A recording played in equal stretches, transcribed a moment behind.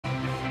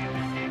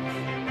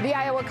The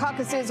Iowa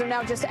caucuses are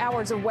now just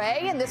hours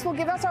away, and this will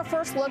give us our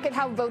first look at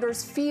how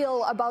voters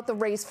feel about the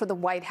race for the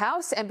White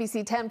House.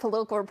 NBC10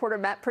 political reporter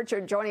Matt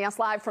Prichard joining us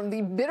live from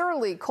the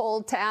bitterly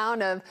cold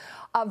town of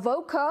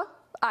Avoca,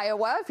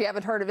 Iowa. If you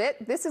haven't heard of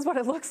it, this is what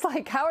it looks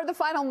like. How are the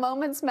final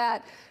moments,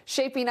 Matt,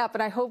 shaping up?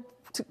 And I hope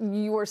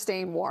you are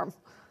staying warm.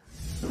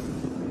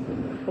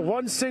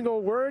 One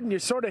single word, and you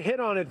sort of hit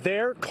on it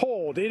there,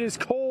 cold. It is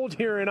cold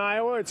here in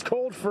Iowa. It's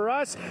cold for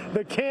us,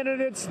 the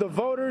candidates, the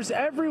voters,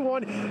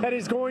 everyone that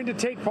is going to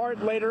take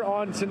part later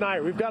on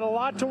tonight. We've got a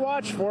lot to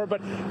watch for,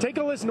 but take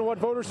a listen to what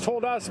voters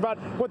told us about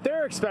what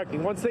they're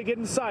expecting once they get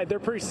inside their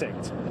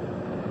precinct.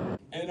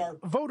 And our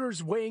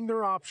voters weighing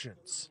their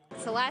options.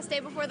 It's the last day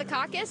before the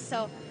caucus,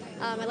 so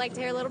I'd like to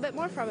hear a little bit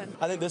more from him.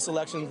 I think this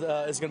election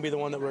is going to be the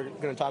one that we're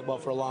going to talk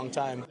about for a long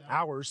time.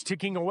 Hours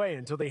ticking away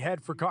until they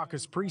head for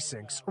caucus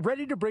precincts,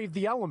 ready to brave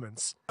the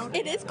elements.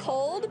 It is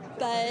cold,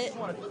 but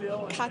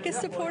caucus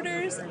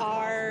supporters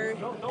are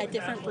a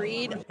different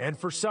breed. And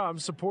for some,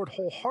 support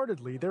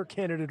wholeheartedly their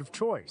candidate of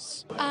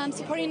choice.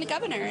 Supporting the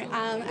governor.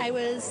 I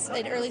was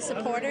an early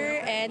supporter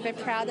and been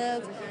proud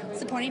of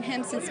supporting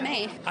him since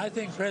May. I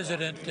think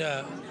President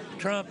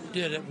Trump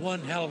did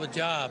one hell of a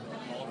job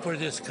for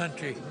this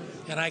country,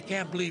 and I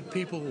can't believe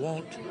people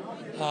won't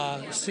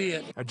see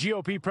it. A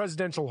GOP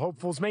presidential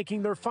hopefuls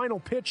making their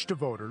final pitch to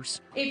voters.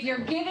 If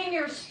you're giving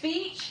your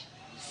speech,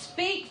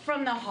 speak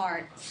from the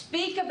heart.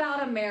 Speak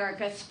about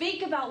America.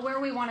 Speak about where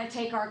we want to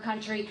take our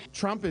country.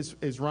 Trump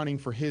is running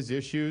for his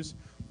issues.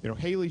 You know,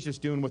 Haley's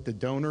just doing what the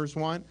donors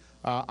want.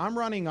 I'm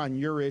running on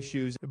your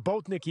issues.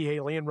 Both Nikki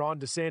Haley and Ron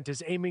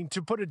DeSantis aiming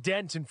to put a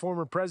dent in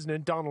former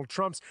President Donald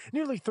Trump's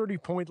nearly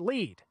 30-point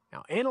lead.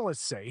 Now,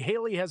 analysts say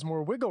Haley has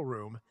more wiggle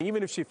room.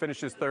 Even if she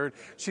finishes third,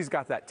 she's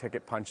got that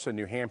ticket punch to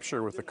New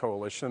Hampshire with the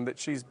coalition that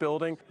she's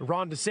building.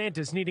 Ron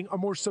DeSantis needing a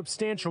more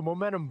substantial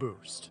momentum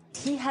boost.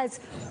 He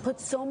has put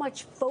so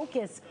much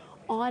focus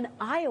on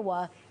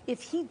Iowa.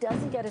 If he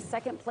doesn't get a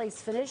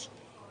second-place finish,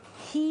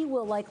 he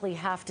will likely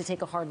have to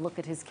take a hard look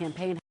at his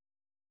campaign.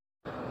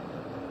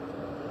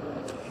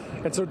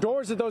 And so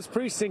doors at those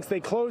precincts,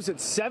 they close at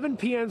 7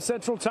 p.m.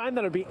 Central Time.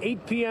 That'll be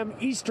 8 p.m.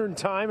 Eastern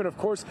Time. And, of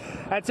course,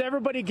 that's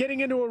everybody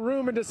getting into a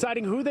room and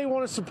deciding who they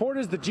want to support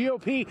as the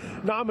GOP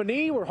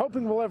nominee. We're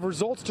hoping we'll have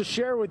results to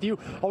share with you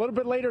a little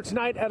bit later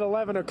tonight at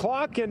 11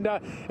 o'clock. And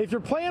if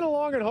you're playing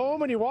along at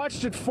home and you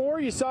watched at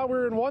 4, you saw we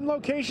were in one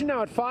location.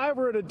 Now at 5,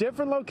 we're at a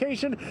different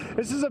location.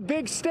 This is a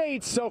big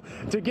state, so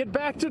to get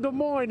back to Des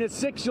Moines at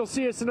 6, you'll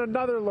see us in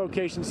another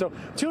location. So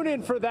tune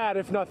in for that,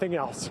 if nothing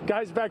else.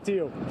 Guys, back to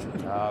you.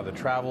 The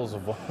travels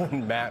of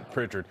one Matt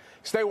Prichard.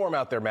 Stay warm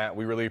out there, Matt.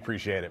 We really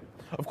appreciate it.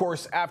 Of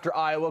course, after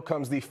Iowa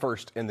comes the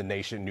first in the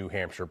nation New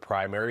Hampshire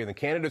primary, and the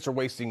candidates are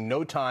wasting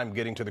no time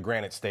getting to the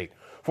Granite State.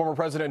 Former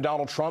President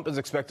Donald Trump is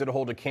expected to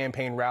hold a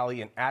campaign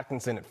rally in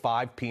Atkinson at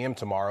 5 p.m.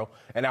 tomorrow.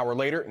 An hour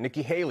later,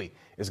 Nikki Haley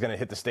is going to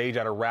hit the stage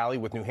at a rally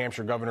with New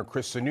Hampshire Governor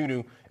Chris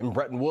Sununu in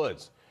Bretton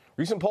Woods.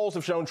 Recent polls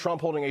have shown Trump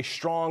holding a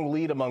strong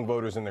lead among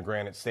voters in the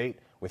Granite State,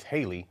 with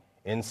Haley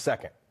in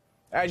second.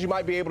 As you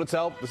might be able to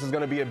tell, this is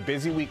going to be a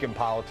busy week in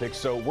politics,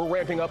 so we're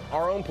ramping up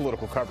our own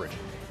political coverage.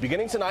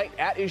 Beginning tonight,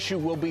 At Issue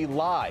will be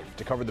live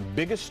to cover the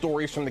biggest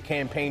stories from the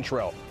campaign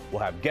trail.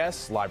 We'll have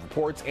guests, live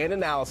reports, and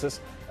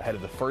analysis ahead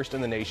of the first in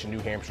the nation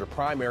New Hampshire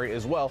primary,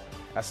 as well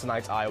as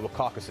tonight's Iowa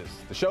caucuses.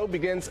 The show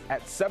begins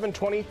at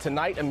 7:20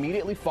 tonight,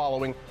 immediately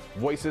following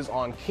Voices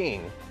on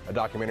King, a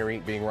documentary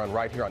being run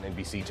right here on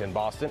NBC10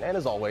 Boston. And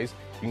as always,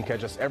 you can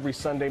catch us every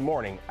Sunday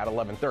morning at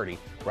 11:30,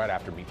 right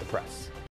after Meet the Press.